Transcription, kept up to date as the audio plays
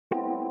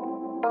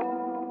Do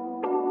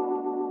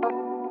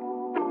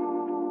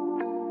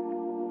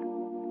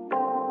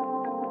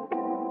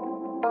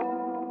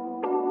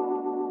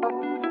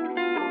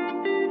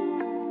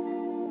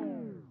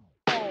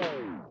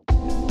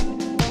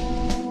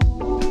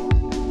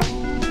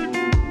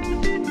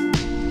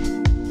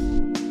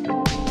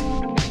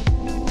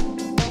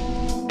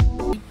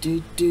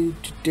do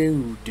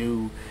do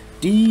do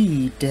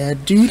dee da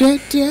do da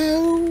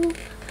do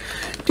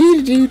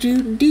do do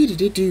do do do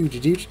do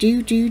do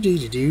do do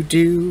do do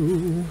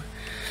do.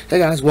 Hey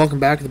guys, welcome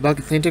back to the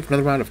Bucket Authentic for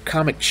another round of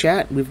comic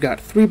chat. We've got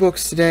 3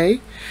 books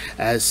today,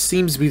 as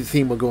seems to be the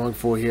theme we're going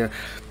for here.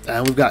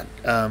 We've got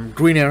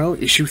Green Arrow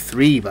issue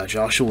 3 by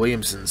Joshua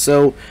Williamson.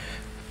 So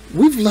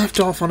we've left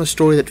off on a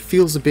story that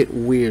feels a bit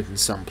weird in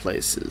some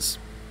places.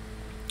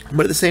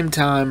 But at the same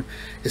time,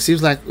 it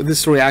seems like this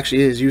story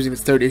actually is using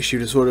its 3rd issue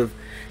to sort of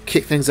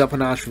kick things up a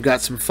notch. We've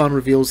got some fun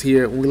reveals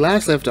here. When we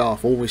last left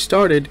off, when we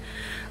started,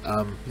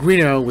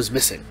 Green Arrow was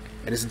missing,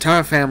 and his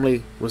entire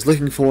family was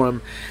looking for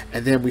him.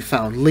 And then we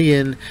found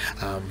Lian,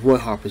 Roy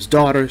Harper's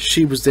daughter.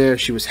 She was there.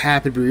 She was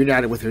happy to be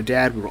reunited with her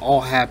dad. We were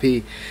all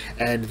happy.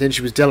 And then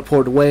she was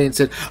teleported away and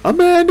said,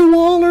 "Amanda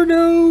Waller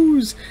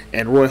knows!"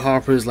 And Roy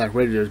Harper is like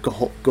ready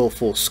to go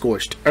full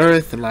scorched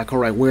earth and like,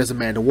 alright, where's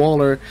Amanda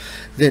Waller?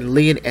 Then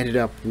Lian ended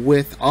up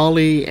with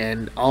Ollie,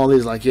 and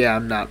Ollie's like, yeah,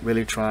 I'm not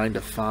really trying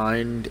to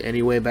find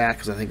any way back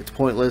because I think it's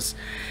pointless.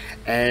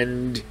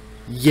 And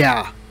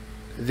yeah,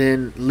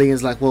 then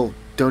Lian's like, well,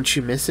 don't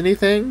you miss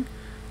anything?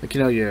 Like,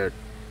 you know, your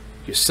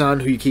son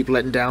who you keep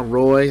letting down,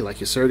 Roy,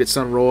 like your surrogate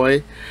son,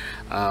 Roy,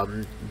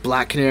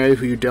 Black Canary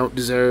who you don't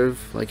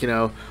deserve, like, you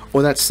know,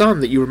 or that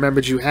son that you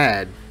remembered you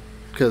had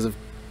because of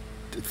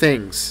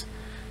things.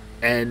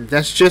 And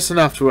that's just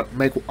enough to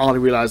make Ollie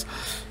realize,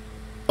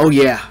 oh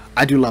yeah,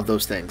 I do love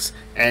those things.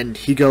 And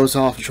he goes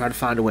off to try to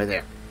find a way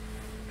there.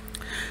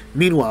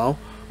 Meanwhile,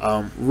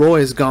 Roy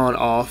has gone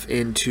off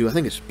into, I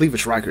believe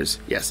it's Rikers,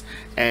 yes,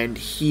 and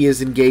he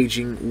is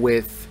engaging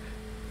with,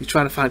 he's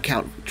trying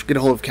to get a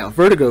hold of Count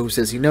Vertigo, who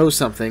says he knows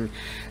something,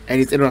 and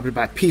he's interrupted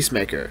by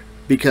Peacemaker,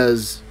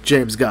 because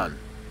James Gunn.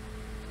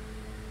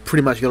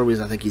 Pretty much the only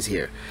reason I think he's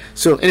here.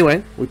 So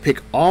anyway, we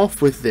pick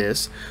off with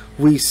this.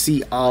 We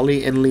see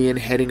Ollie and Lian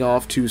heading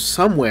off to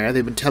somewhere.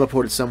 They've been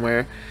teleported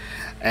somewhere,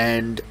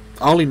 and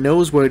Ollie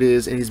knows where it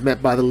is, and he's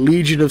met by the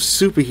Legion of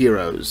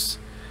Superheroes,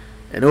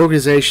 an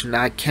organization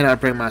I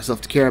cannot bring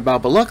myself to care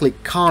about, but luckily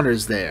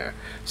Connor's there,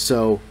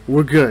 so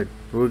we're good.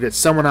 We're good.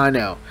 Someone I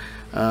know.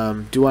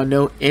 Do I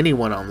know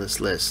anyone on this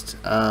list?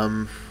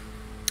 No.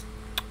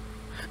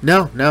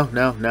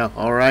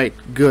 Alright,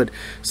 good.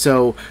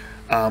 So,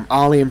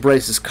 Ollie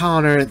embraces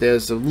Connor.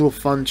 There's a little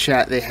fun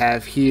chat they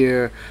have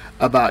here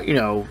about, you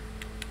know,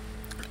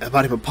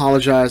 about him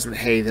apologizing.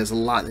 Hey, there's a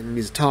lot that he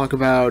needs to talk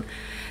about.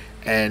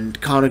 And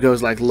Connor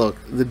goes like, look,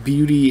 the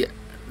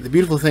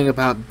beautiful thing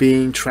about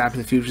being trapped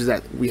in the future is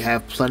that we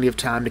have plenty of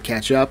time to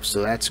catch up,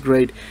 so that's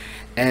great.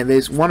 And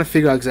they want to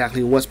figure out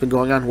exactly what's been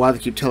going on, why they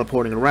keep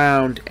teleporting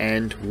around,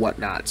 and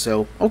whatnot.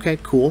 So, okay,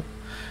 cool.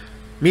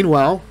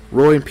 Meanwhile,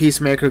 Roy and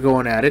Peacemaker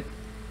going at it.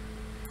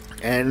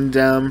 And,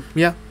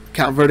 yeah,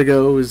 Count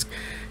Vertigo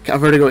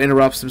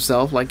interrupts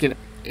himself, like, you know,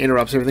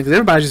 interrupts everything, because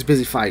everybody's just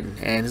busy fighting.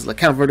 And it's like,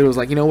 Count Vertigo's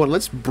like, you know what,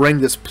 let's move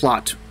this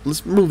plot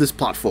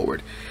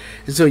forward.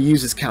 And so he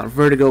uses Count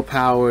Vertigo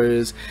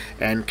powers,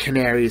 and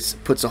Canaries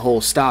puts a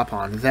whole stop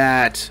on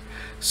that.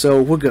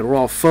 So we're good, we're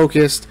all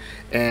focused,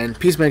 and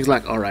Peacemaker's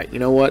like, alright, you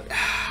know what?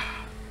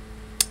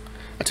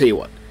 I'll tell you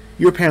what,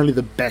 you're apparently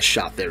the best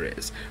shot there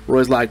is.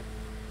 Roy's like,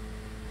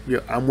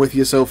 I'm with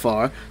you so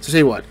far. So I'll tell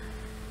you what,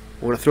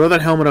 we're going to throw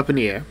that helmet up in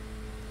the air.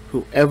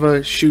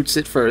 Whoever shoots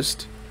it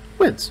first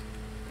wins.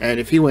 And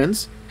if he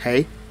wins,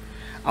 hey,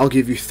 I'll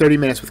give you 30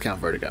 minutes with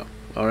Count Vertigo.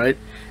 Alright?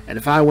 And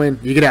if I win,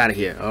 you get out of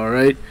here.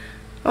 Alright?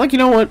 I'm like, you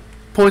know what?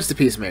 Points to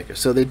Peacemaker.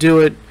 So they do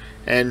it,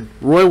 and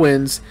Roy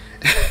wins,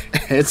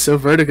 and so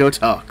Vertigo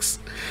talks.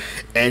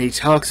 And he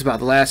talks about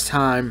the last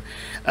time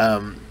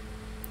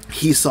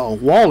he saw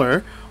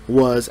Waller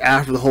was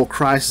after the whole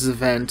Crisis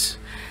event,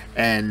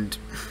 and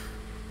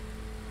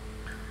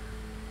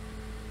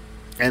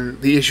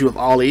the issue of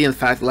Ollie, and the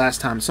fact the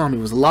last time he saw him he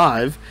was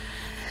alive.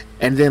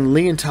 And then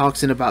Lian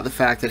talks in about the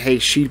fact that, hey,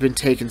 she'd been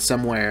taken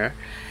somewhere,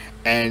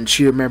 and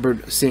she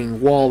remembered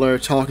seeing Waller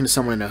talking to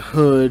someone in a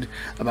hood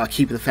about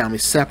keeping the family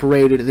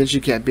separated, and then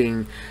she kept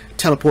being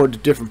teleported to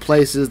different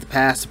places, the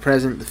past, the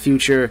present, the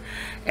future,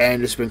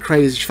 and it's been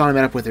crazy. She finally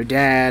met up with her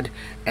dad,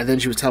 and then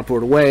she was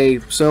teleported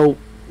away. So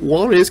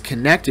Waller is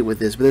connected with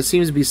this, but there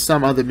seems to be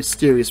some other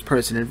mysterious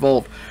person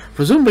involved,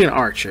 presumably an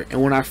archer.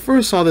 And when I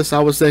first saw this, I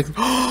was thinking,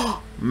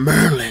 oh,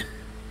 Merlin.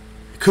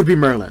 It could be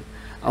Merlin.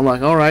 I'm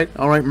like, alright,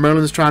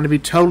 Merlin's trying to be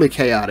totally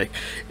chaotic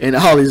in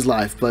Ollie's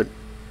life, but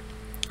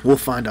we'll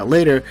find out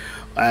later,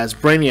 as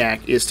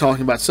Brainiac is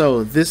talking about,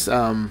 so this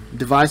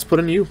device put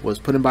on you was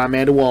put in by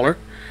Amanda Waller,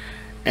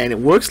 and it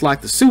works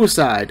like the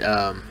suicide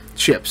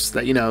chips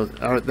that, you know,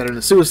 that are in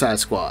the Suicide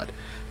Squad.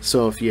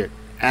 So if you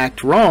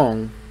act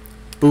wrong,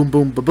 boom,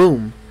 boom,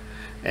 ba-boom.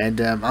 And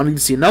I'll need to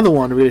see another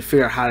one to really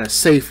figure out how to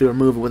safely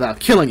remove it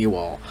without killing you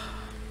all.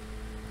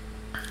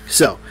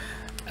 So,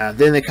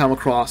 Then they come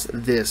across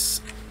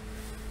this.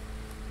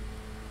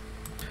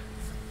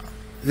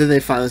 Then they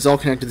find it's all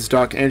connected to this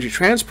dark energy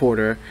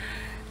transporter,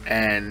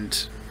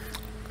 and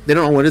they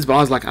don't know what it is, but I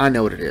was like, I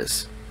know what it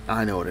is.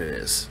 I know what it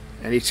is.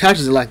 And he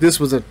touches it like this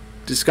was a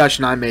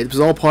discussion I made. It was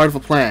all part of a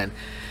plan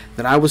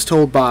that I was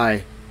told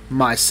by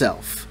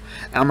myself.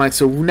 And I'm like,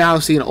 so now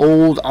see an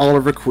old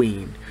Oliver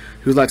Queen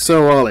who's like,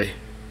 so Ollie,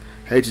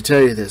 hate to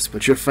tell you this,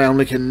 but your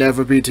family can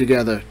never be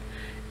together.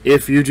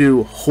 If you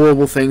do,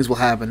 horrible things will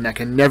happen that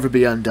can never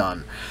be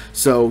undone.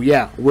 So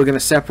yeah, we're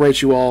gonna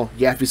separate you all.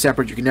 You have to be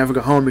separate. You can never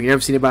go home. You can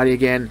never see anybody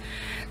again.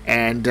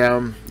 And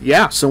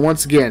yeah, so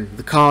once again,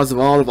 the cause of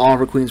all of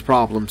Oliver Queen's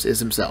problems is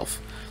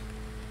himself.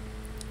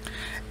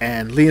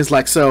 And Leon's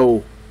like,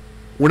 so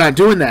we're not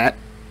doing that.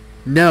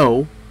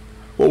 No,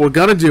 what we're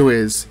gonna do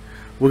is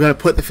we're gonna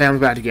put the family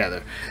back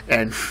together.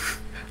 And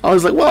I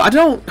was like, well, I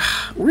don't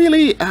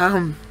really,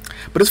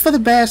 but it's for the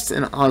best.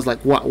 And I was like,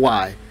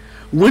 why?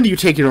 When do you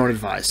take your own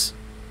advice?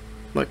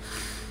 Like,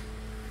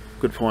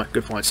 good point,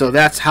 good point. So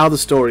that's how the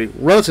story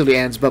relatively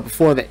ends, but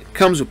before that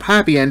comes with a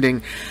happy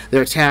ending,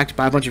 they're attacked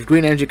by a bunch of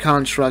green energy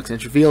constructs, and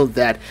it's revealed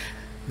that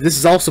this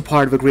is also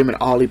part of an agreement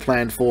Ollie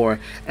planned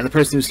for, and the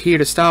person who's here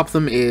to stop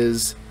them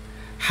is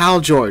Hal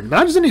Jordan. But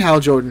not just any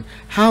Hal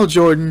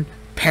Jordan,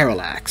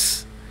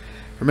 Parallax.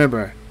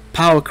 Remember,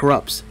 power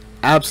corrupts.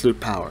 Absolute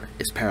power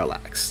is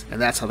Parallax,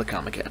 and that's how the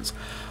comic ends.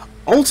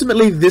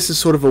 Ultimately, this is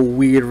sort of a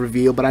weird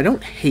reveal, but I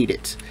don't hate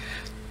it.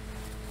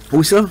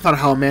 We still haven't found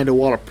out how Amanda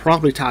Waller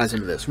properly ties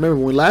into this. Remember,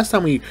 when last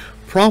time we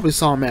properly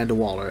saw Amanda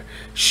Waller,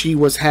 she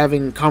was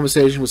having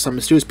conversation with some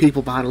mysterious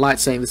people behind a light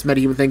saying this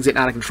metahuman thing's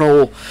getting out of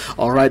control.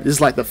 Alright, this is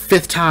like the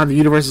 5th time the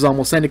universe is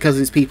almost ended because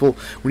of these people.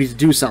 We need to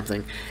do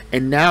something.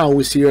 And now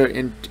we see her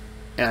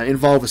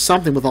involved with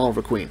something with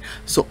Oliver Queen.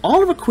 So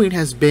Oliver Queen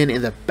has been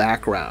in the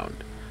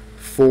background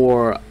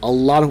for a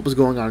lot of what was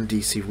going on in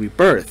DC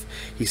Rebirth.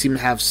 He seemed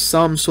to have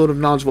some sort of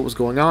knowledge of what was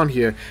going on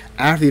here.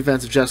 After the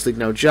events of Justice League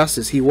No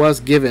Justice, he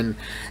was given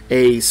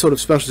a sort of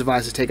special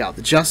device to take out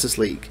the Justice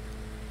League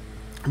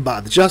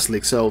by the Justice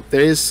League, so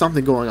there is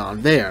something going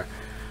on there.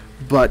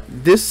 But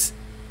this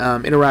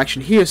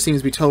interaction here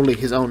seems to be totally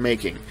his own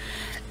making.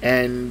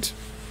 And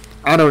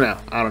I don't know.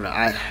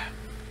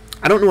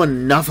 I don't know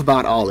enough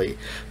about Ollie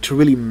to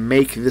really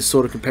make this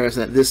sort of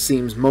comparison that this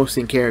seems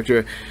mostly in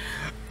character.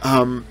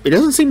 It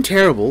doesn't seem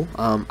terrible.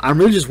 I'm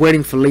really just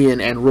waiting for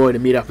Leon and Roy to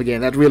meet up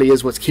again. That really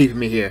is what's keeping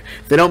me here.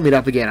 If they don't meet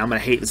up again, I'm going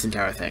to hate this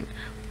entire thing.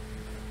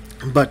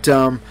 But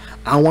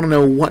I want to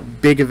know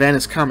what big event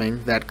is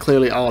coming that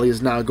clearly Ollie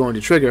is now going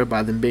to trigger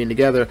by them being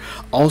together.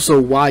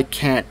 Also, why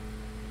can't...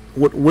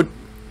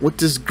 What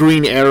does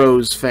Green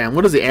Arrow's fam...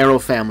 What does the Arrow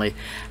family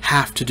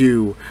have to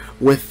do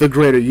with the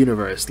greater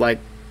universe? Like,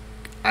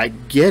 I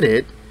get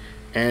it.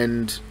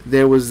 And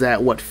there was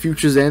that,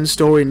 Future's End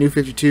story in New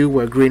 52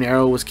 where Green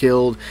Arrow was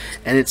killed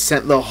and it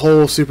sent the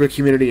whole super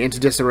community into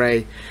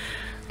disarray.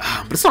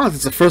 But it's not like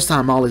it's the first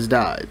time Ollie's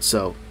died,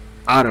 so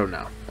I don't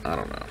know.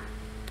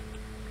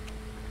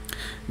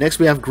 Next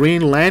we have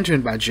Green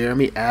Lantern by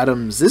Jeremy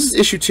Adams. This is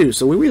issue 2,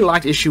 so we really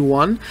liked issue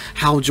 1,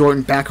 Hal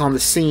Jordan back on the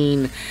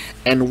scene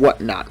and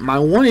whatnot. My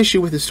one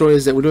issue with the story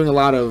is that we're doing a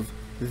lot of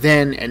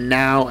then and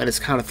now, and it's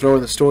kind of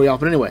throwing the story off.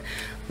 But anyway,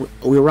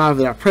 we arrive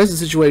at our present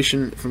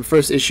situation from the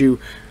first issue.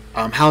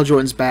 Hal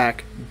Jordan's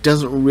back,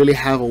 doesn't really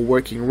have a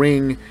working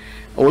ring,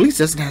 or at least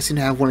doesn't seem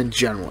to have one in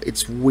general.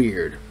 It's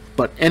weird.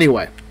 But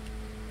anyway,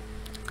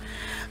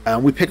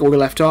 we pick up where we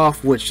left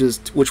off, which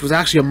was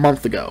actually a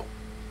month ago.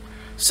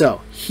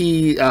 So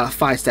he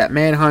fights that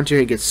Manhunter.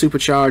 He gets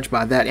supercharged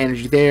by that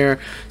energy there,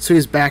 so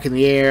he's back in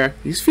the air.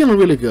 He's feeling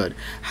really good.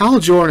 Hal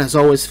Jordan has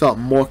always felt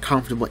more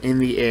comfortable in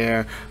the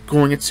air,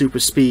 going at super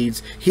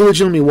speeds. He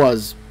legitimately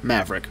was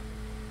Maverick.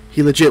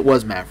 He legit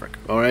was Maverick,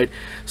 alright?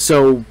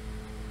 So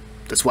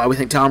that's why we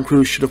think Tom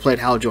Cruise should have played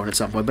Hal Jordan at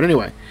some point. But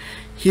anyway,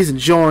 he's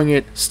enjoying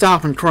it,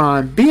 stopping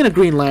crime. Being a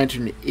Green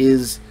Lantern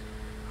is...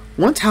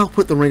 Once Hal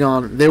put the ring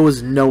on, there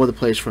was no other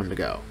place for him to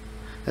go.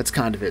 That's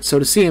kind of it. So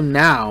to see him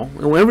now,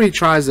 whenever he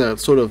tries to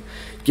sort of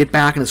get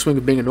back in the swing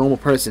of being a normal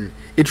person,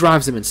 it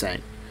drives him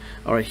insane.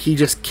 Alright, he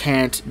just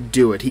can't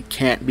do it. He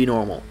can't be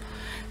normal.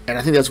 And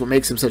I think that's what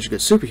makes him such a good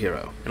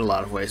superhero in a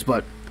lot of ways.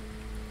 But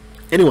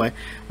anyway,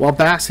 while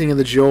basking in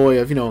the joy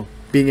of,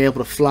 being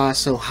able to fly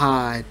so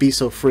high, be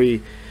so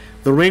free,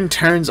 the ring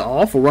turns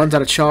off or runs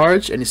out of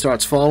charge and he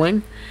starts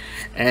falling.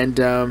 And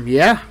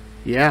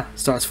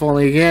starts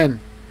falling again.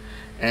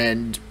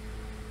 And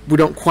we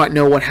don't quite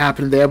know what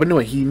happened there, but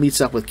anyway, he meets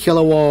up with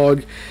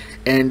Kilowog,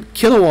 and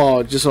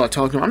Kilowog, just so I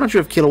talk to him, I'm not sure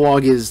if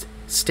Kilowog is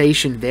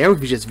stationed there or if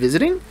he's just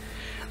visiting.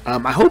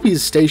 I hope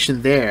he's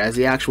stationed there as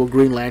the actual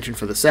Green Lantern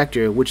for the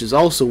sector, which is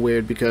also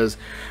weird because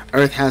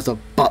Earth has a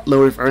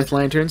buttload of Earth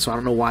Lanterns, so I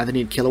don't know why they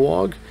need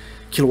Kilowog.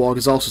 Kilowog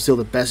is also still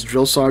the best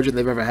drill sergeant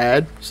they've ever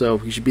had, so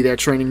he should be there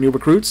training new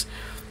recruits.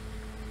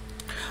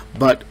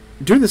 But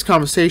during this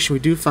conversation, we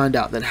do find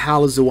out that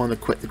Hal is the one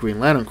that quit the Green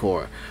Lantern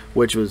Corps,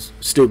 which was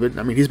stupid.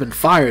 I mean, he's been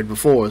fired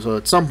before, so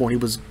at some point he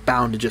was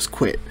bound to just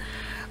quit.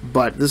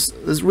 But this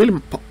is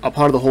really a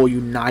part of the whole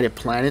United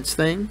Planets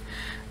thing.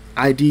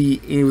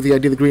 idea, with the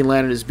idea of the Green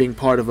Lantern as being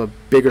part of a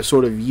bigger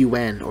sort of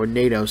UN or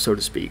NATO, so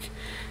to speak.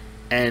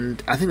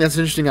 And I think that's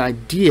an interesting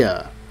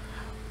idea,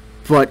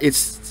 but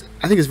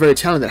I think it's very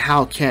telling that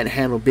Hal can't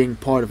handle being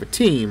part of a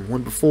team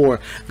when before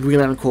the Green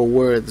Lantern Corps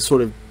were the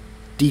sort of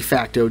de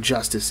facto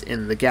justice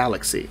in the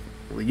galaxy,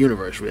 the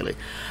universe, really.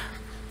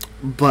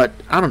 But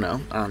I don't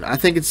know. I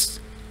think it's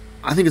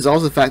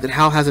also the fact that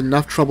Hal has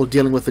enough trouble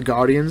dealing with the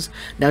Guardians.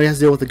 Now he has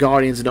to deal with the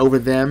Guardians, and over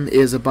them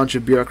is a bunch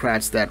of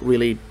bureaucrats that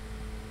really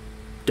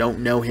don't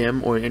know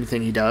him or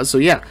anything he does. So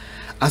yeah,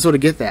 I sort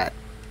of get that.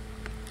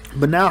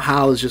 But now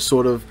Hal is just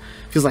sort of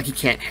feels like he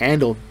can't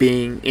handle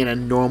being in a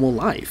normal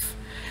life.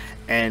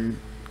 And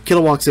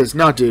Kilowog says,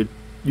 "No, dude,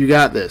 you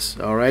got this.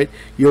 All right,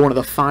 you're one of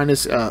the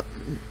finest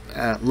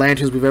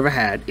lanterns we've ever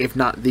had, if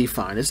not the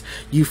finest.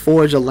 You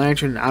forged a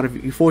ring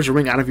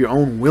out of your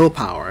own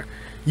willpower.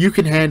 You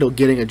can handle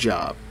getting a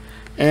job."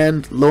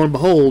 And lo and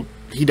behold,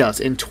 he does.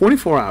 In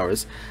 24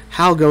 hours,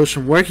 Hal goes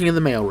from working in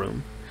the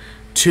mailroom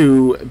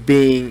to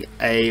being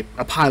a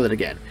pilot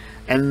again.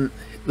 And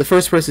the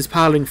first person he's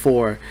piloting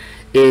for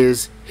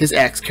is his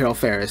ex, Carol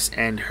Ferris,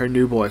 and her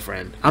new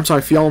boyfriend. I'm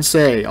sorry,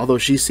 fiance, although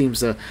she seems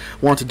to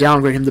want to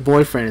downgrade him to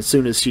boyfriend as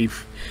soon as she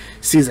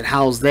sees that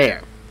Hal's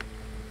there.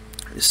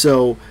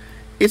 So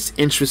it's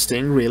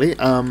interesting, really.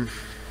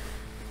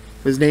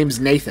 His name's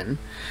Nathan,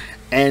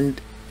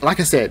 and like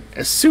I said,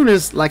 as soon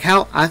as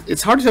Hal,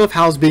 it's hard to tell if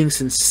Hal's being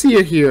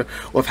sincere here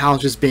or if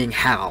Hal's just being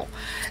Hal.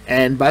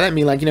 And by that I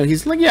mean,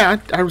 he's like, yeah,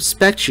 I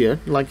respect you,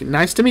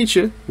 nice to meet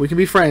you, we can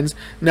be friends.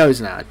 No,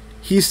 he's not.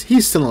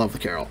 He's still in love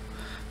with Carol.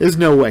 There's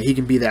no way he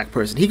can be that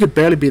person. He could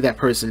barely be that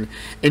person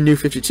in New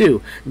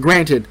 52.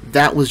 Granted,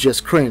 that was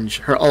just cringe,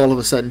 her all of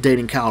a sudden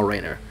dating Kyle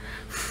Rayner.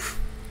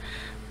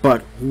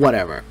 But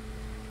whatever.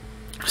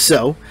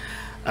 So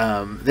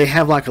they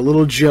have a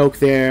little joke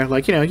there,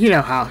 you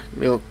know how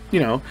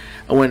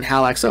when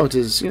Hal asks, "Oh,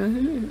 does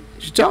when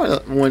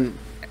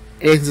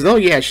Nathan says, 'Oh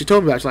yeah, she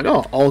told me about it,' she's like,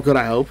 'Oh, all good,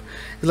 I hope.'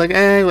 He's like,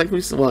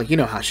 well, you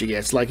know how she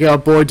gets. Oh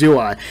boy, do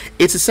I."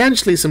 It's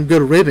essentially some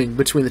good ribbing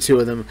between the two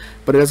of them,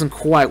 but it doesn't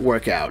quite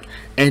work out.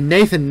 And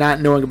Nathan,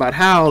 not knowing about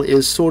Hal,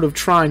 is sort of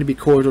trying to be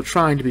cordial,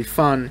 trying to be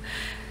fun,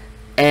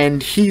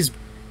 and he's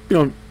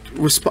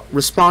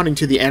responding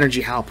to the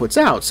energy Hal puts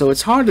out. So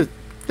it's hard to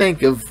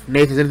think of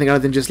Nathan as anything other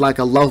than just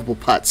a lovable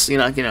putz,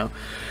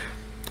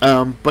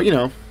 but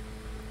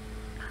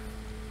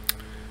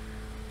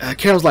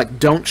Carol's like,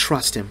 "Don't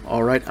trust him,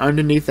 all right?"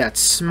 Underneath that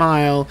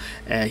smile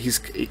that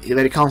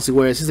he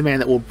constantly wears, he's a man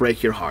that will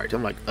break your heart.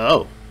 I'm like,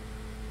 oh,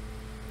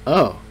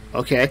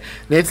 okay.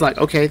 Nathan's like,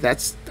 "Okay,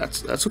 that's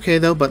okay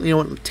though, but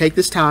take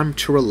this time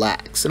to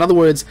relax." In other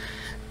words,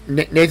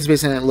 Nathan's basically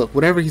saying, "Look,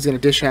 whatever he's gonna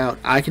dish out,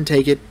 I can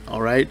take it,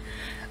 all right."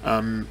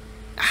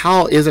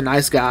 Hal is a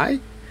nice guy.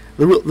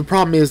 The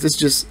problem is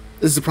this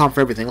is the problem for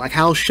everything.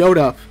 Hal showed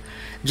up,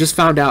 just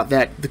found out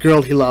that the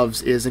girl he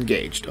loves is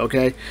engaged.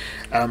 Okay,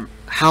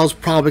 Hal's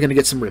probably gonna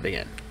get some ribbing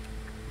in.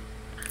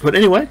 But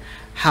anyway,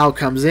 Hal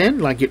comes in,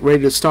 get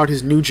ready to start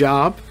his new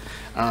job.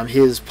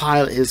 His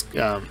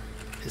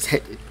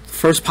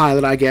first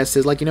pilot, I guess,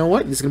 is you know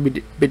what? This is gonna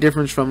be a bit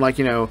different from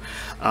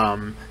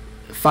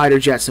fighter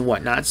jets and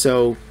whatnot.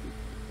 So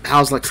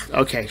Hal's like,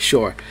 okay,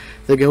 sure.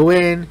 They go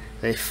in,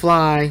 they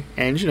fly,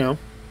 and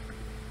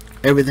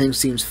everything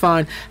seems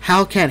fine.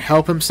 Hal can't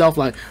help himself,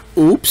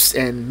 oops,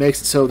 and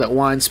makes it so that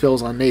wine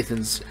spills on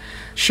Nathan's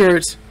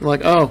shirt.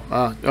 Oh,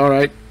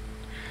 alright.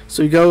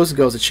 So he goes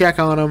to check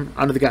on him,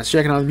 under the guy's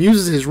checking on him,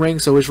 uses his ring,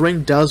 so his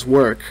ring does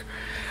work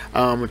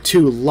to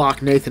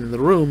lock Nathan in the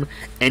room,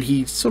 and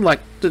he sort of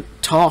to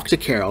talk to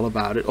Carol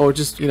about it, or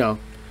just,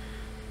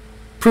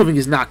 proving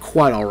he's not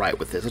quite alright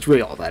with this. That's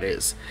really all that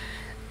is.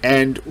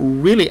 And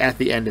really at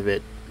the end of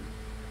it,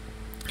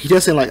 he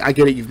does say, I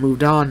get it, you've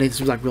moved on. Nathan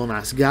seems like a real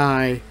nice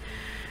guy.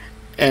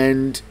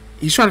 And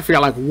he's trying to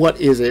figure out, what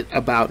is it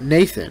about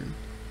Nathan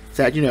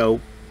that,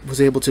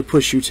 was able to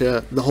push you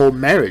to the whole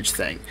marriage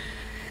thing.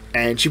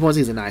 And she points out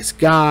he's a nice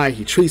guy,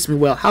 he treats me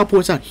well. Hal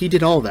points out he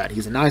did all that.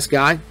 He's a nice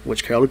guy,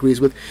 which Carol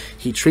agrees with.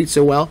 He treats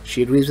her well,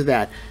 she agrees with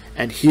that.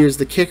 And here's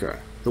the kicker,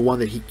 the one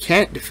that he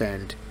can't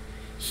defend,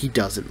 he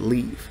doesn't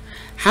leave.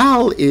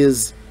 Hal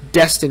is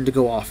destined to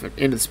go off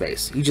into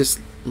space. He just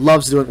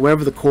loves doing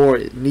wherever the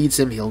Corps needs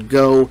him, he'll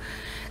go.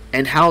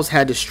 And Hal's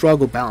had to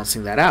struggle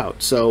balancing that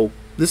out. So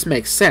this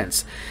makes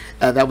sense.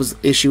 That was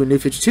the issue in New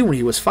 52 when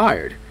he was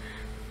fired.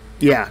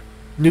 Yeah,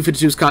 New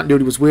 52's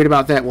continuity was weird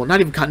about that. Well,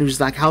 not even continuity,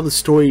 just how the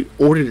story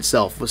ordered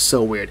itself was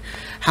so weird.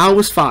 Hal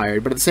was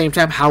fired, but at the same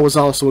time, Hal was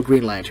also a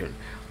Green Lantern.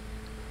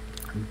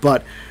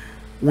 But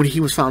when he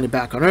was finally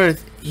back on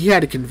Earth, he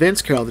had to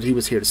convince Carol that he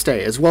was here to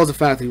stay, as well as the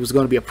fact that he was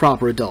going to be a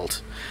proper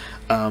adult.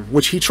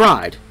 Which he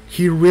tried.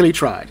 He really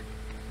tried.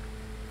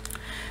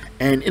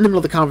 And in the middle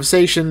of the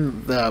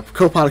conversation, the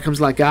co-pilot comes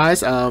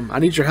 "Guys, I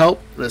need your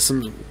help. There's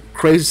some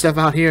crazy stuff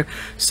out here."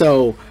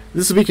 So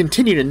this will be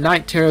continued in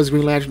Night Terrors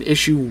Green Lantern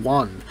issue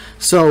 1.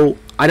 So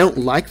I don't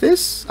like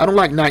this. I don't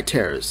like Night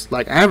Terrors.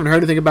 I haven't heard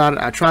anything about it.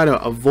 I try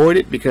to avoid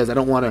it because I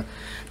don't want to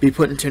be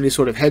put into any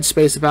sort of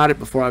headspace about it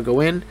before I go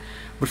in.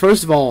 But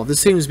first of all,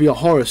 this seems to be a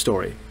horror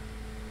story.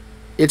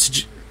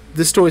 It's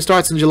this story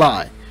starts in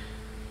July.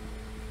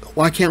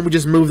 Why can't we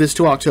just move this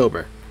to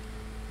October?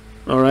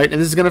 Alright,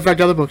 and this is going to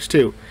affect other books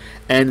too.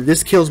 And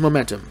this kills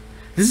momentum.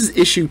 This is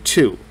issue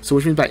 2, so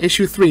which means by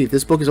issue 3,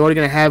 this book is already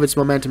going to have its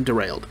momentum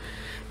derailed.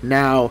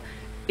 Now,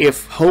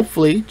 if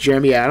hopefully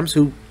Jeremy Adams,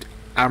 who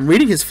I'm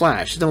reading his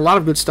Flash, he's done a lot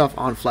of good stuff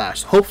on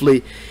Flash.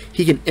 Hopefully,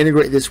 he can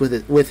integrate this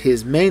with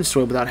his main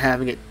story without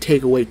having it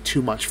take away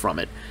too much from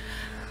it.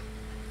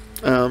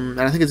 And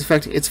I think it's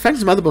affecting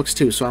some other books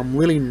too. So I'm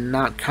really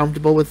not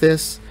comfortable with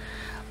this.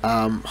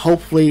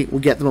 Hopefully, we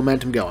get the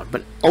momentum going.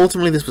 But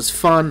ultimately, this was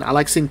fun. I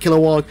like seeing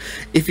Kilowog.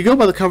 If you go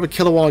by the cover,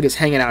 Kilowog is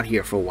hanging out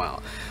here for a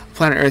while.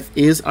 Planet Earth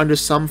is under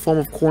some form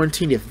of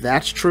quarantine, if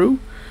that's true.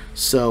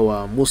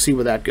 So we'll see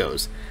where that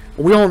goes.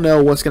 We all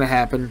know what's going to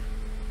happen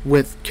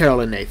with Carol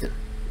and Nathan.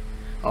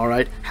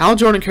 Alright, Hal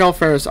Jordan and Carol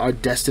Ferris are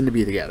destined to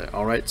be together.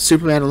 Alright,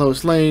 Superman and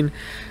Lois Lane,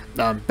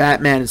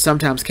 Batman and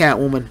sometimes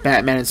Catwoman,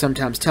 Batman and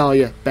sometimes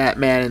Talia,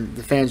 Batman and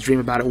the fans dream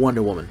about it,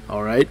 Wonder Woman.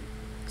 Alright,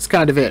 it's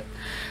kind of it.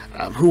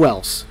 Who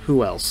else?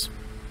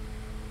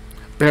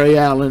 Barry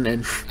Allen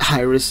and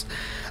Iris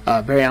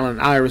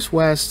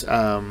West,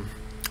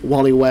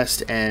 Wally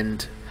West,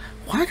 and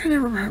why can I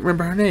never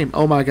remember her name?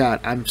 Oh my god,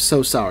 I'm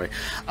so sorry.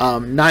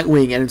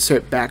 Nightwing, and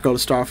insert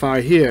Batgirl to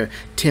Starfire here.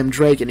 Tim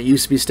Drake, and it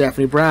used to be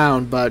Stephanie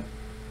Brown, but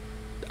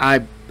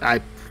I'm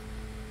not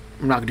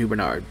gonna do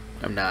Bernard.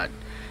 I'm not.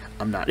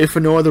 If for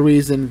no other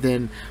reason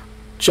than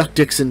Chuck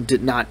Dixon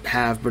did not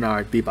have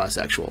Bernard be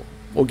bisexual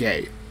or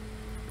gay,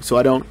 so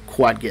I don't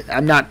quite get that.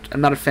 I'm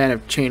not a fan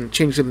of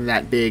changing something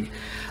that big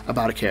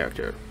about a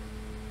character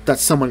that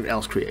someone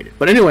else created.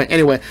 But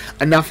anyway,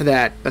 enough of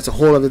that. That's a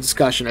whole other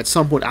discussion. At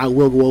some point, I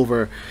will go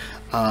over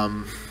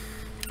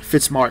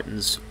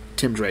Fitzmartin's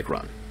Tim Drake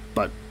run,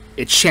 but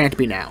it shan't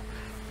be now.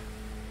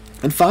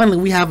 And finally,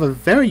 we have a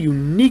very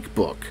unique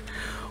book,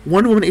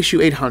 Wonder Woman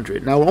issue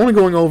 800. Now, we're only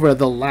going over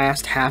the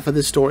last half of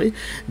this story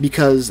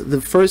because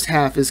the first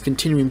half is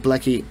continuing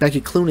Becky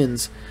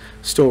Cloonan's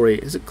story.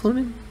 Is it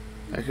Cloonan?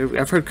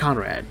 I've heard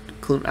Conrad.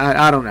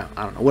 I don't know.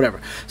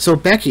 Whatever. So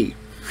Becky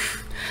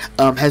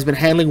has been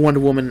handling Wonder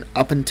Woman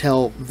up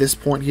until this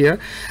point here.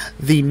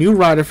 The new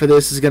writer for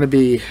this is going to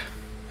be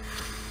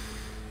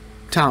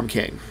Tom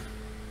King.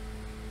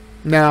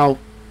 Now,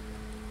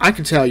 I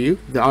can tell you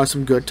there are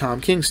some good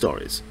Tom King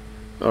stories.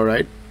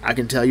 Alright? I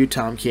can tell you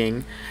Tom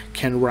King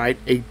can write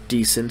a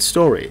decent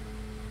story.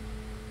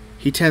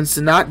 He tends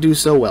to not do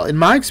so well, in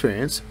my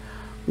experience,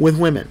 with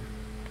women.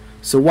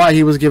 So why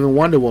he was given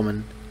Wonder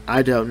Woman,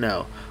 I don't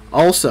know.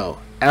 Also,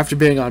 after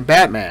being on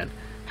Batman,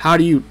 how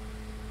do you...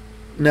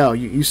 No,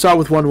 you start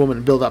with Wonder Woman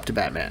and build up to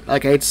Batman.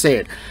 Like, I hate to say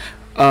it.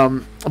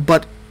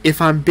 But if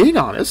I'm being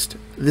honest,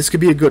 this could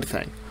be a good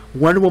thing.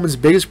 Wonder Woman's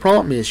biggest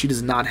problem is she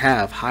does not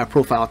have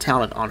high-profile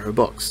talent on her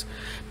books.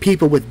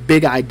 People with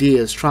big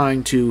ideas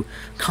trying to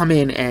come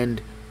in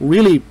and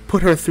really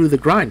put her through the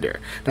grinder.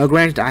 Now,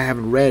 granted, I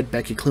haven't read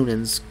Becky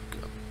Cloonan's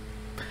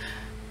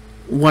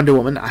Wonder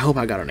Woman. I hope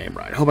I got her name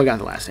right. I hope I got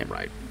the last name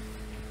right.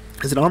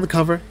 Is it on the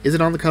cover? Is it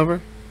on the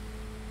cover?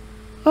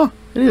 Oh,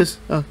 it is.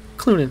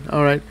 Cloonan.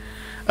 All right.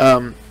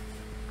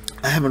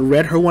 I haven't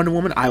read her Wonder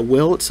Woman. I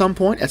will at some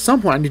point. At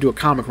some point, I need to do a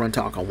comic run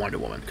talk on Wonder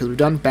Woman because we've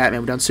done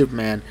Batman, we've done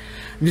Superman.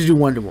 I need to do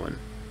Wonder Woman.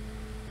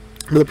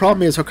 But the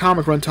problem is her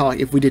comic run talk,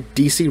 if we did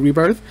DC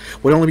Rebirth,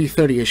 would only be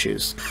 30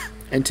 issues.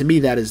 And to me,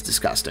 that is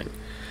disgusting.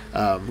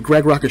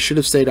 Greg Rucka should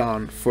have stayed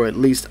on for at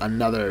least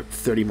another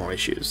 30 more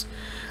issues.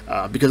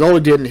 Because all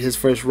he did in his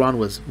first run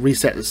was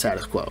reset the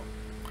status quo.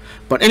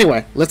 But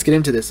anyway, let's get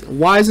into this.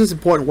 Why is this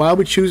important? Why are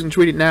we choosing to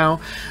read it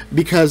now?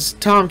 Because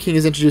Tom King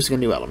is introducing a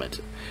new element.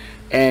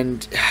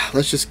 And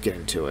let's just get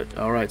into it.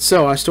 Alright,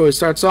 so our story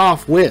starts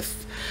off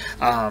with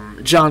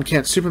John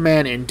Kent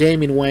Superman and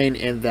Damian Wayne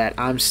in that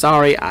I'm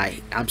sorry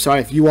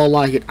if you all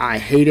like it, I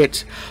hate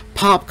it.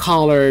 Pop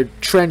collar,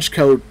 trench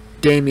coat,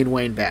 Damian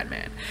Wayne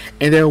Batman.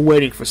 And they're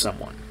waiting for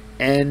someone.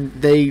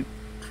 And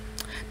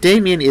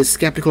Damian is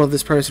skeptical of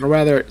this person, or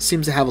rather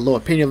seems to have a low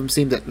opinion of him,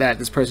 seems that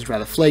this person's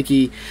rather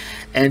flaky.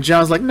 And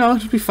John's like, no,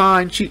 she'll be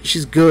fine,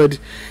 she's good.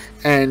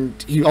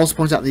 And he also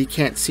points out that he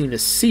can't seem to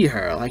see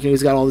her. Like,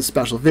 he's got all this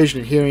special vision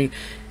and hearing,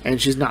 and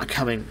she's not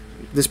coming.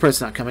 This person's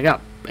not coming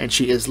up, and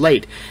she is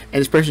late. And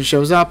this person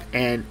shows up,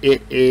 and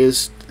it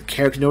is the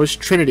character known as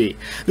Trinity.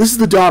 This is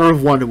the daughter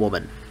of Wonder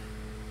Woman.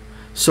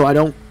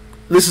 So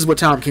this is what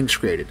Tom King's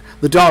created.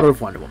 The daughter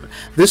of Wonder Woman.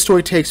 This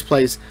story takes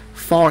place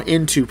far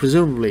into,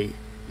 presumably,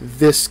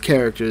 this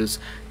character's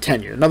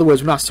tenure. In other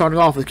words, we're not starting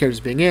off with characters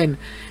being in.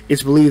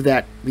 It's believed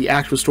that the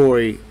actual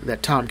story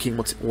that Tom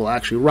King will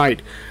actually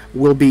write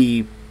will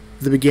be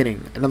the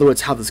beginning. In other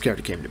words, how this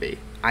character came to be.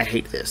 I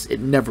hate this. It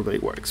never really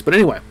works. But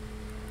anyway.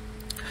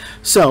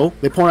 So,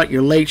 they point out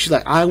you're late. She's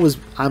like,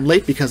 I'm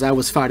late because I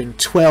was fighting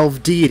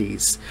 12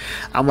 deities.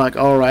 I'm like,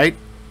 alright,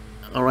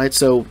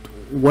 so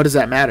what does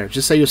that matter?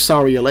 Just say you're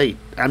sorry you're late.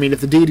 I mean,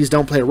 if the deities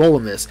don't play a role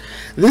in this.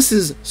 This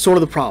is sort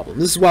of the problem.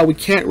 This is why we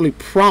can't really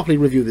properly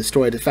review this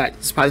story, despite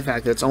the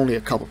fact that it's only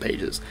a couple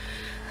pages.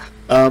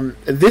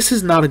 This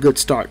is not a good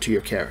start to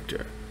your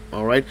character.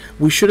 All right,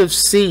 we should have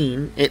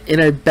seen it in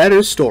a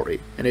better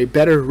story, in a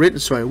better written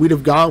story. We'd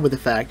have gone with the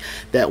fact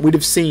that we'd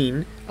have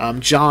seen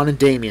John and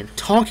Damien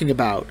talking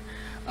about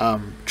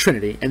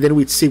Trinity, and then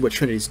we'd see what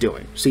Trinity's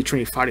doing. See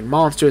Trinity fighting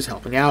monsters,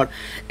 helping out,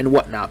 and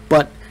whatnot.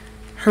 But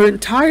her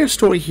entire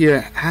story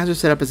here has her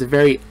set up as a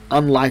very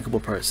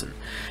unlikable person.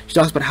 She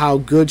talks about how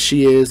good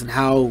she is and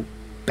how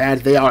bad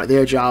they are at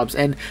their jobs,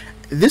 and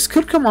this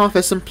could come off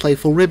as some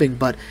playful ribbing,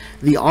 but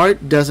the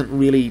art doesn't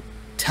really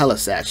tell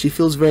us that. She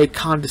feels very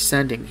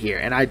condescending here,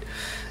 and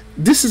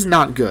this is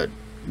not good.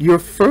 Your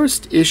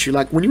first issue,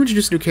 like when you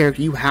introduce a new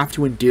character, you have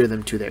to endear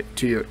them you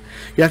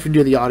have to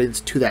endear the audience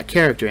to that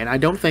character, and I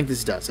don't think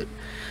this does it.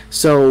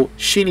 So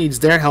she needs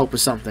their help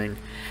with something,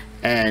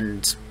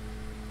 and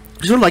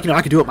sort of like,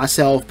 I could do it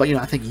myself, but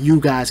I think you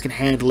guys can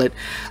handle it.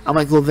 I'm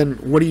like, well, then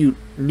what do you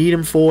need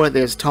him for?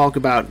 There's talk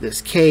about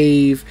this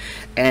cave,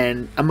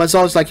 and it's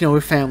always like, we're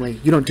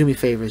family, you don't do me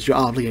favors, you're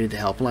obligated to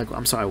help. I'm like,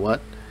 I'm sorry,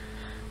 what?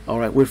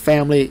 Alright, we're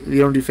family, you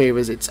don't do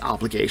favors, it's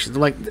obligations.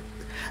 I'm like,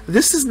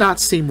 this does not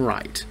seem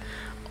right.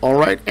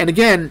 Alright, and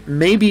again,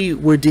 maybe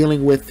we're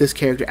dealing with this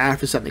character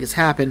after something has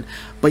happened,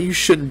 but you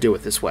shouldn't do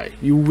it this way.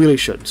 You really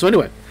shouldn't. So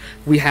anyway,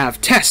 we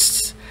have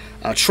tests,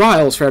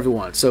 trials for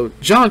everyone. So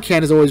John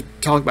Kent has always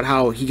talked about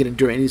how he can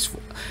endure any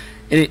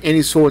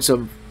sorts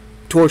of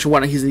torture and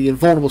whatnot. He's the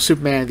invulnerable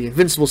Superman, the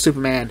invincible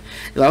Superman.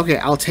 He's like, okay,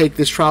 I'll take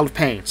this trial of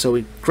pain. So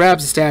he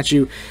grabs the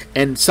statue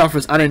and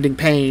suffers unending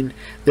pain.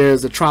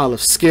 There's the trial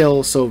of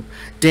skill. So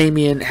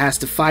Damien has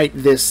to fight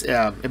this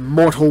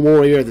immortal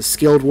warrior, the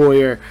skilled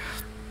warrior.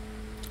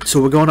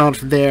 So we're going on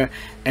from there.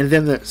 And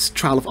then the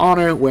trial of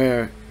honor,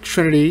 where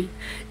Trinity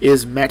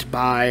is met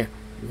by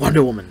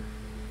Wonder Woman.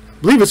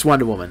 I believe it's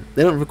Wonder Woman.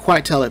 They don't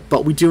quite tell it,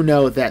 but we do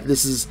know that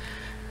this is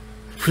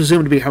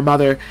presumed to be her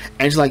mother.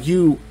 And she's like,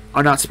 you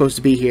are not supposed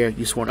to be here.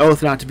 You swore an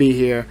oath not to be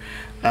here.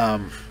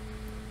 And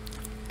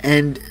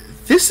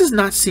this does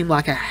not seem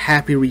like a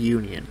happy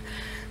reunion.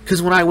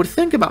 Because when I would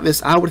think about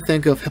this, I would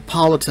think of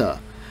Hippolyta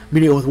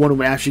meeting with Wonder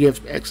Woman after she gives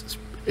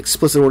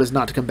explicit orders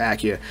not to come back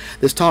here.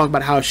 There's talk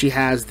about how she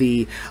has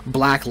the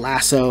black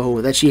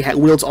lasso, that she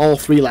wields all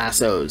 3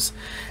 lassos.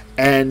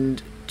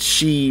 And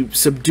she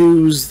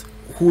subdues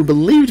who we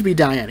believe to be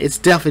Diana. It's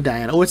definitely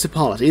Diana, or it's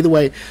Hippolyta. Either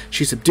way,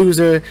 she subdues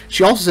her.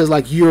 She also says,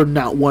 like, you're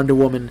not Wonder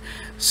Woman,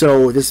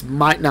 so this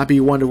might not be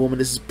Wonder Woman.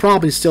 This is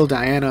probably still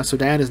Diana, so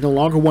Diana is no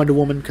longer Wonder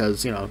Woman,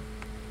 because,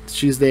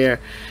 she's there.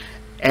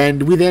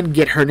 And we then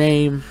get her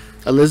name,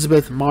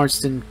 Elizabeth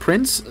Marston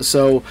Prince.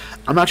 So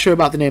I'm not sure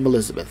about the name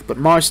Elizabeth, but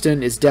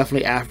Marston is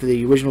definitely after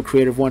the original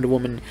creator of Wonder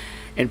Woman,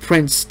 and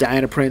Prince,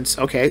 Diana Prince.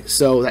 Okay,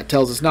 so that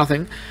tells us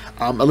nothing.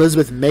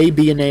 Elizabeth may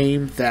be a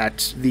name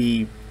that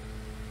the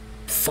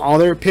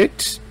father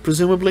picked,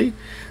 presumably.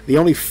 The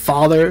only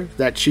father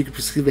that she could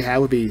presumably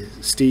have would be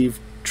Steve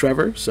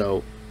Trevor,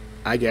 so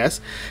I guess.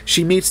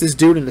 She meets this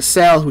dude in the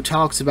cell who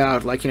talks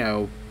about, like,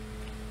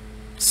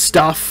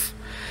 stuff.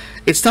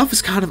 Its stuff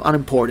is kind of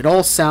unimportant. It all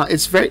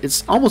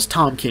it's almost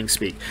Tom King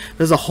speak.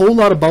 There's a whole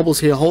lot of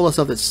bubbles here, a whole lot of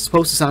stuff that's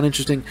supposed to sound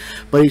interesting,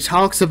 but he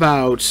talks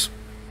about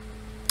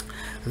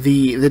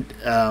the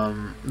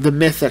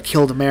myth that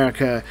killed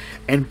America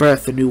and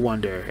birthed the new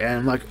wonder. And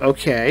I'm like,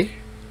 okay.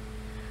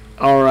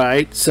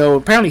 Alright, so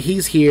apparently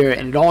he's here,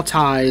 and it all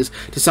ties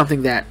to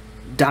something that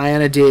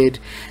Diana did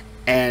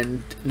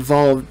and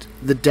involved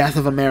the death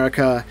of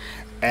America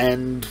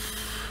and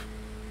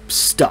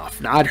stuff.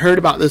 Now, I'd heard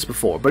about this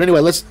before, but anyway,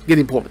 let's get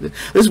the important.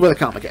 This is where the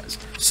comic ends.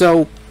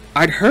 So,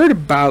 I'd heard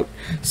about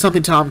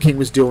something Tom King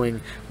was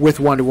doing with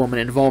Wonder Woman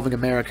involving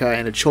America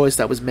and a choice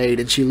that was made,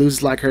 and she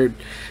loses, like, her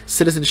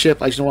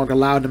citizenship, like she's no longer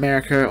allowed in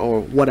America, or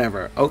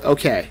whatever.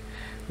 Okay.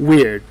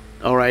 Weird.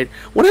 Alright,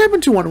 what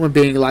happened to Wonder Woman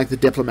being like the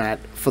diplomat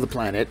for the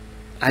planet?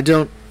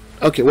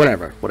 Okay,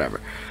 whatever.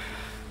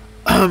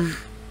 I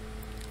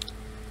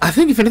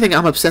think if anything,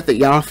 I'm upset that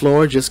Yara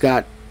Flor just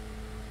got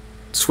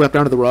swept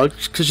under the rug,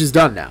 because she's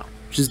done now.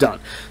 She's done.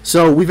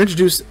 So we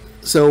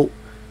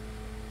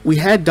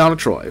had Donna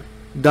Troy.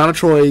 Donna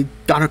Troy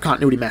got her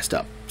continuity messed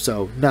up,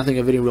 so nothing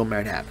of any real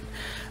merit happened.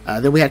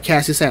 Then we had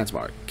Cassie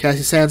Sandsmark. Cassie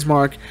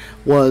Sandsmark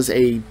was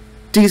a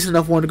decent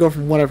enough one to go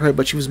from what I've heard,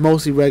 but she was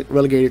mostly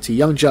relegated to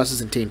Young Justice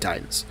and Teen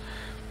Titans.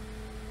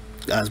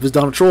 As was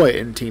Donna Troy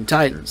in Teen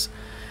Titans.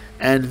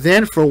 And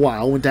then for a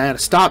while, when Diana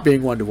stopped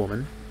being Wonder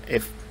Woman,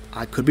 if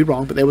I could be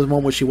wrong, but there was a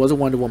moment where she wasn't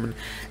Wonder Woman,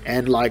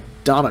 and like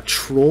Donna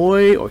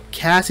Troy or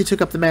Cassie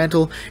took up the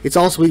mantle. It's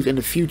also believed in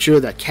the future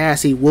that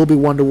Cassie will be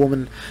Wonder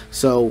Woman,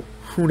 so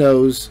who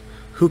knows?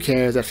 Who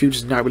cares? That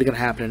future's not really going to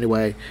happen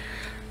anyway.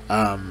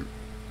 And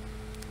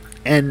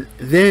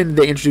then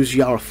they introduced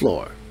Yara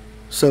Flor.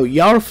 So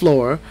Yara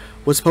Flor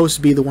was supposed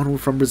to be the one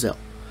from Brazil.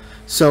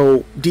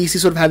 So DC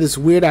sort of had this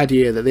weird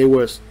idea that they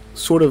were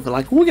sort of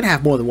like, we're going to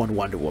have more than one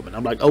Wonder Woman.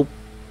 I'm like, oh,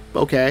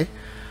 okay.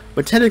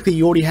 But technically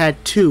you already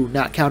had 2,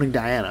 not counting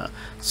Diana.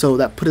 So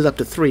that put it up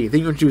to 3. Then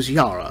you introduced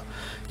Yara.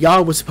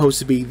 Yara was supposed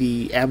to be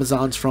the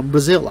Amazons from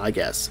Brazil, I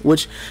guess.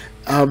 Which,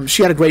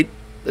 she had a great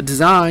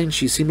design.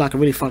 She seemed like a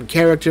really fun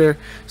character.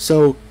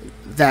 So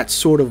that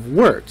sort of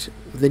worked.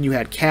 Then you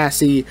had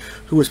Cassie,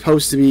 who was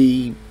supposed to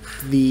be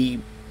the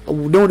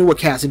no one knew what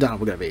Cassie and Donna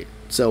were going to be.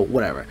 So,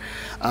 whatever.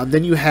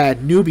 Then you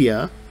had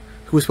Nubia,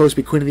 who was supposed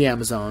to be Queen of the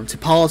Amazons.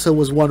 Hippolyta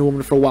was Wonder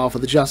Woman for a while for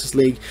the Justice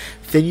League.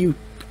 Then you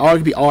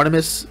arguably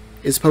Artemis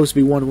is supposed to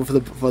be Wonder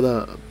Woman for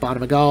the Bada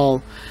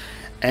Magal.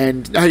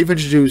 And now you've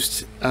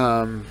introduced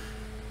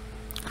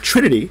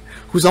Trinity,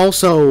 who's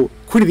also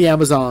Queen of the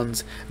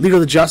Amazons, leader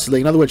of the Justice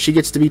League. In other words, she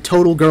gets to be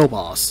total girl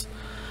boss.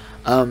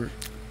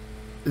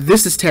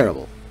 This is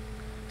terrible.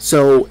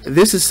 So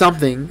this is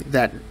something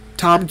that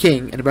Tom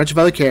King and a bunch of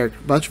other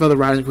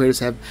writers and creators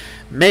have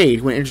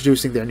made when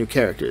introducing their new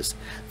characters.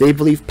 They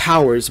believe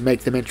powers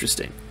make them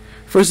interesting.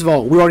 First of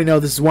all, we already know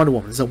this is Wonder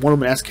Woman. This is a Wonder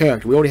Woman-esque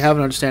character. We already have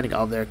an understanding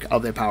of their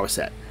power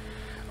set.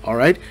 All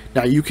right.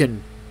 Now you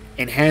can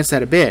enhance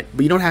that a bit,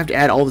 but you don't have to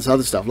add all this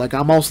other stuff. Like,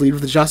 I'm also leader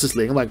of the Justice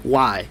League. I'm like,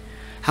 why?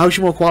 How is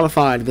she more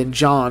qualified than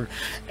John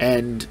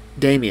and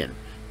Damian?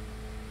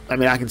 I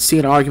mean, I can see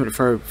an argument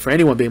for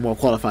anyone being more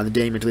qualified than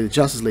Damian to lead the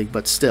Justice League,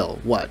 but still,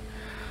 what?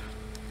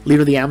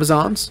 Leader of the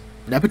Amazons?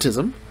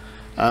 Nepotism.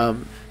 But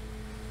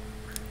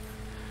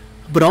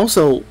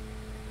also,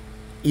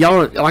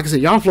 y'all, like I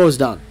said, y'all floor is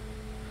done.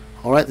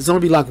 Alright, there's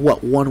only be like,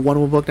 what, one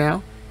Wonder Woman book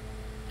now?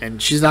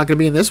 And she's not going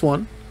to be in this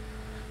one.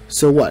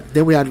 So what?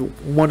 Then we had to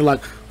wonder,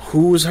 like,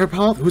 who's her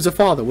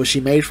father? Was she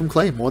made from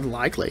clay? More than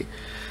likely.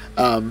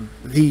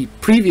 The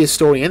previous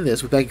story in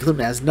this with Becky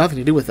Clinton has nothing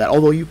to do with that,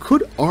 although you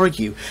could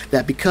argue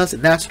that because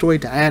in that story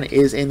Diana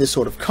is in this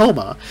sort of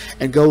coma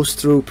and goes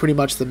through pretty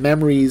much the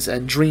memories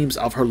and dreams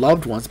of her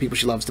loved ones, the people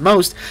she loves the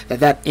most,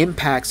 that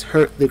impacts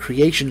the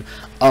creation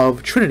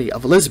of Trinity,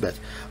 of Elizabeth.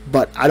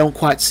 But I don't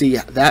quite see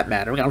that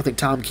mattering. I don't think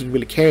Tom King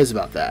really cares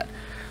about that.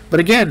 But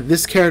again,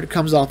 this character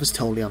comes off as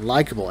totally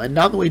unlikable, and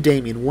not the way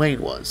Damian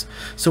Wayne was.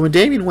 So when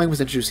Damian Wayne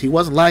was introduced, he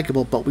wasn't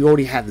likable, but we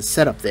already had the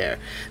setup there.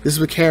 This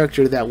is a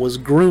character that was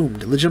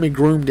groomed, legitimately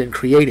groomed and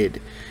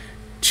created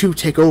to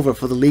take over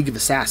for the League of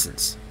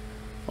Assassins.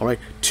 Alright?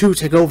 To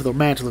take over the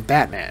mantle of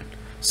Batman.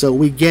 So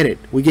we get it.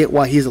 We get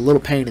why he's a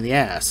little pain in the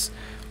ass.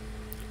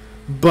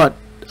 But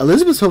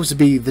Elizabeth's supposed to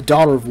be the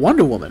daughter of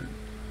Wonder Woman.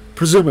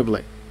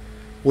 Presumably.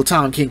 Will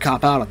Tom King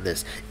cop out on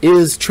this?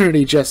 Is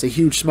Trinity just a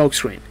huge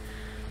smokescreen?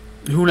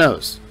 Who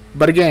knows?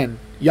 But again,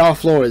 y'all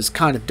floor is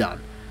kind of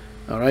done.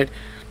 Alright?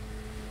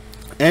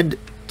 And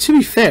to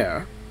be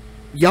fair,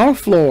 y'all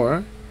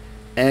floor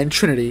and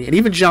Trinity, and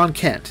even John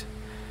Kent,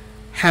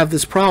 have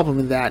this problem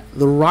in that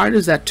the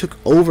writers that took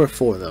over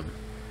for them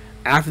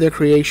after their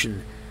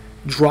creation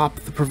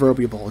dropped the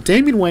proverbial ball.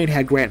 Damian Wayne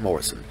had Grant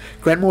Morrison.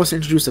 Grant Morrison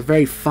introduced a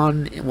very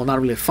fun, well,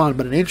 not really fun,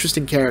 but an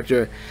interesting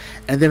character,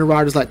 and then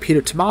writers like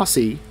Peter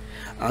Tomasi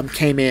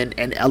came in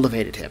and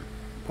elevated him.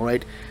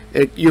 Alright?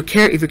 If your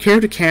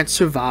character can't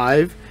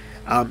survive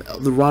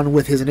the run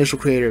with his initial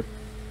creator,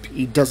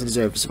 he doesn't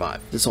deserve to survive.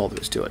 That's all there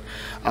is to it.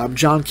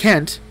 John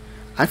Kent,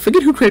 I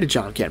forget who created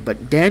John Kent,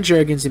 but Dan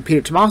Jurgens and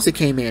Peter Tomasi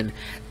came in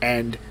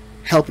and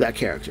helped that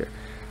character.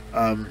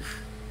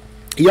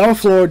 Yellow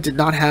Floor did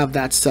not have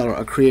that stellar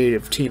a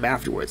creative team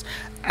afterwards.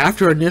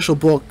 After her initial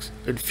book,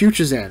 in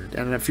Future's End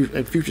and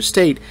Future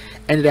State,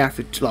 ended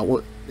after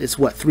it's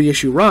what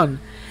 3-issue run.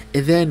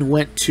 It then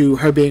went to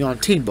her being on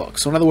teen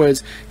books. So in other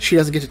words, she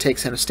doesn't get to take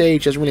center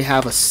stage, doesn't really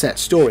have a set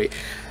story.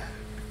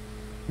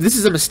 This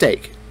is a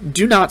mistake.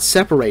 Do not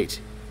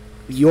separate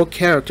your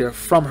character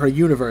from her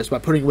universe by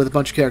putting her with a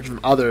bunch of characters from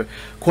other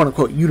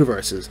quote-unquote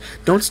universes.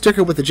 Don't stick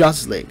her with the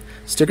Justice League.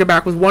 Stick her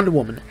back with Wonder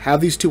Woman.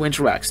 Have these two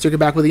interact. Stick her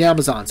back with the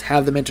Amazons.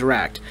 Have them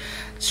interact.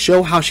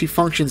 Show how she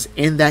functions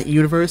in that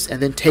universe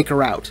and then take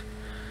her out.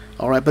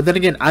 Alright, but then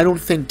again, I don't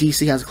think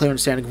DC has a clear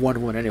understanding of Wonder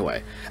Woman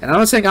anyway. And I'm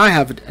not saying I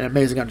have an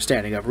amazing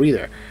understanding of her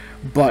either.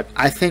 But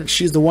I think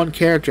she's the one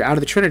character out of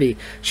the Trinity,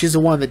 she's the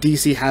one that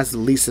DC has the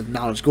least of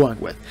knowledge going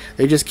with.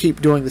 They just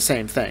keep doing the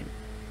same thing.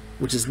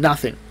 Which is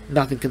nothing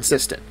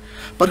consistent.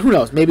 But who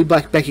knows, maybe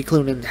Becky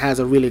Cloonan has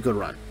a really good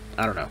run.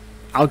 I don't know.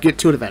 I'll get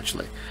to it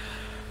eventually.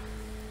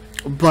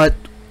 But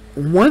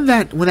when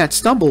that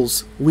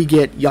stumbles, we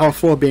get Yara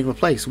Flor being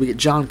replaced. We get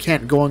John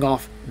Kent going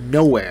off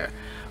nowhere.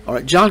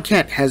 Alright, John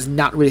Kent has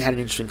not really had an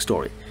interesting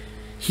story.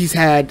 He's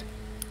had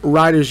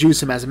writers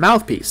use him as a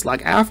mouthpiece.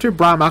 Like, after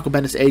Brian Michael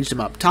Bendis aged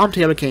him up, Tom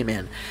Taylor came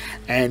in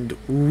and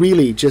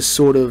really just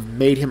sort of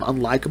made him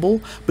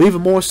unlikable. But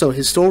even more so,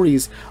 his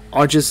stories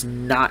are just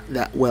not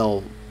that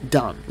well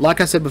done. Like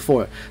I said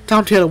before,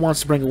 Tom Taylor wants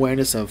to bring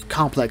awareness of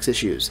complex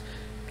issues.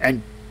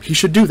 And he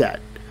should do that.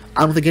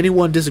 I don't think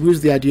anyone disagrees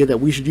with the idea that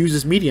we should use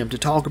this medium to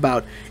talk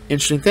about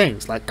interesting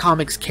things. Like,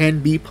 comics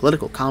can be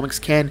political. Comics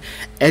can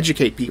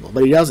educate people.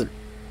 But he doesn't.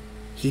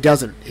 He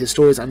doesn't. His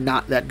stories are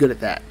not that good at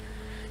that.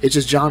 It's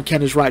just John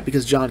Kent is right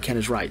because John Kent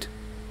is right.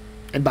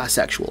 And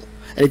bisexual.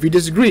 And if you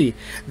disagree,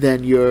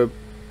 then you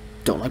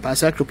don't like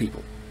bisexual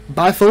people.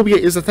 Biphobia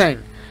is a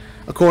thing,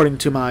 according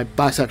to my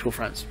bisexual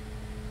friends.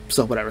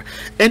 So, whatever.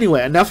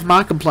 Anyway, enough of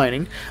my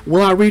complaining.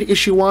 Will I read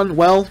issue 1?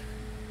 Well,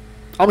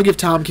 I'm going to give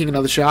Tom King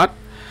another shot.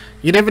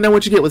 You never know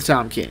what you get with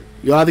Tom King.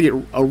 You'll either get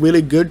a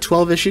really good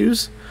 12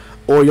 issues,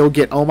 or you'll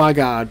get, oh my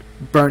god,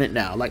 burn it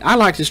now. Like, I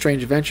liked his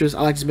Strange Adventures.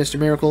 I liked his Mr.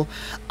 Miracle.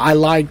 I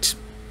liked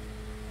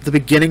the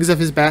beginnings of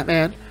his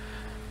Batman.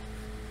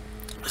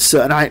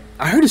 So, and I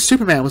heard his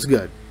Superman was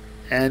good.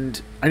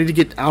 and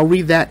I'll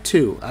read that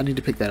too. I need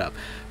to pick that up.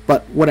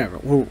 But whatever,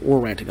 we're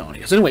ranting on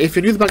here. So anyway, if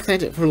you're new to the Bucket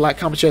Think Tank, for like,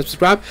 comment, share,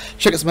 subscribe.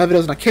 Check out some of my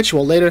videos, and I'll catch you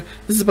all later.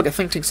 This is Bucket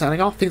Think Tank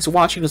signing off. Thanks for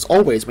watching. As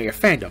always, may your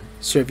fandom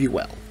serve you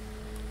well.